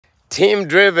Team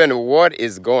Driven, what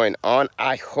is going on?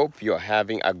 I hope you're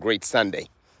having a great Sunday.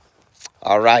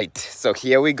 All right, so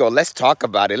here we go. Let's talk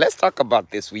about it. Let's talk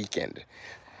about this weekend.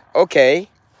 Okay,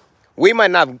 we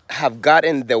might not have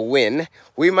gotten the win.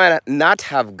 We might not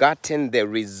have gotten the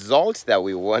results that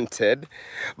we wanted.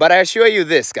 But I assure you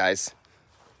this, guys.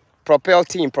 Propel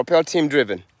Team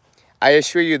Driven. I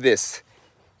assure you this.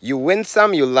 You win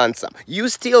some, you learn some. You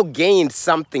still gained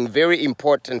something very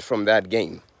important from that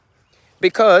game.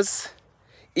 Because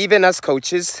even as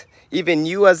coaches, even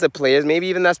you as the players, maybe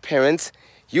even as parents,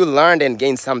 you learned and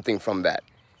gained something from that.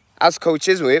 As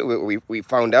coaches, we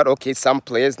found out, okay, some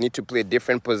players need to play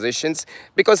different positions.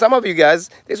 Because some of you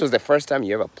guys, this was the first time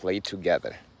you ever played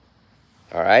together.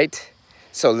 All right?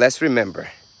 So let's remember,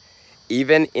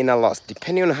 even in a loss,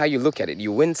 depending on how you look at it,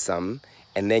 you win some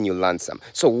and then you learn some.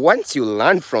 So once you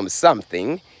learn from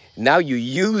something, now you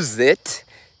use it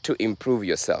to improve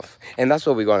yourself. And that's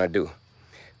what we're going to do.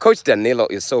 Coach Danilo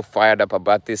is so fired up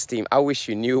about this team. I wish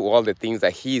you knew all the things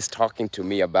that he's talking to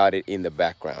me about it in the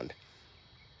background.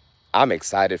 I'm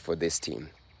excited for this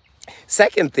team.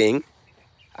 Second thing,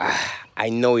 I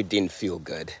know it didn't feel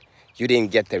good. You didn't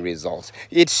get the results.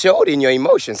 It showed in your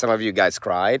emotions. Some of you guys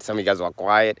cried. Some of you guys were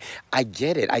quiet. I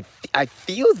get it. I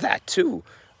feel that too.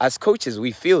 As coaches, we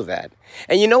feel that.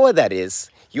 And you know what that is?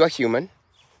 You're human.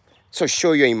 So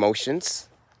show your emotions.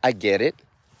 I get it.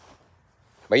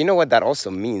 But you know what that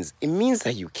also means? It means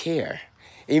that you care.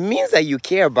 It means that you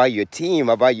care about your team,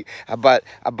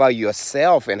 about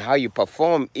yourself and how you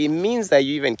perform. It means that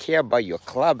you even care about your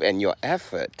club and your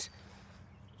effort.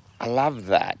 I love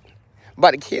that.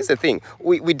 But here's the thing.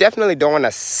 We definitely don't want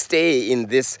to stay in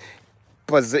this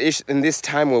position, in this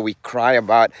time where we cry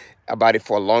about it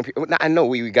for a long period. I know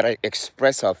we got to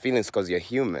express our feelings because you're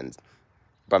humans.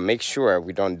 But make sure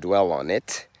we don't dwell on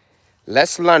it.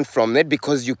 Let's learn from it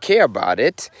because you care about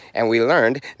it. And we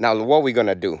learned. Now, what we're going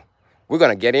to do? We're going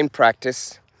to get in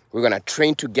practice. We're going to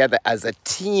train together as a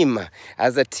team.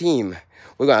 As a team.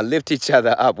 We're going to lift each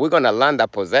other up. We're going to learn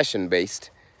that possession-based.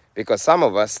 Because some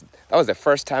of us, that was the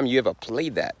first time you ever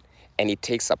played that. And it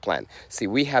takes a plan. See,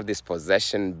 we have this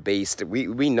possession-based.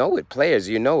 We know it. Players,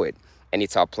 you know it. And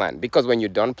it's our plan. Because when you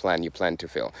don't plan, you plan to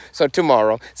fail. So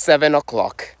tomorrow, 7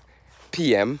 o'clock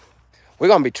p.m., we're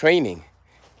going to be training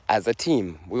as a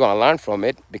team. We're going to learn from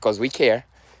it because we care.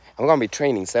 And we're going to be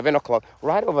training 7 o'clock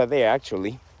right over there,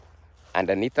 actually,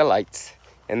 underneath the lights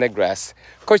in the grass.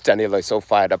 Coach Danilo is so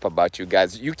fired up about you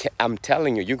guys. I'm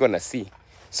telling you, you're going to see.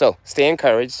 So stay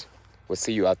encouraged. We'll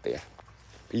see you out there.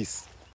 Peace.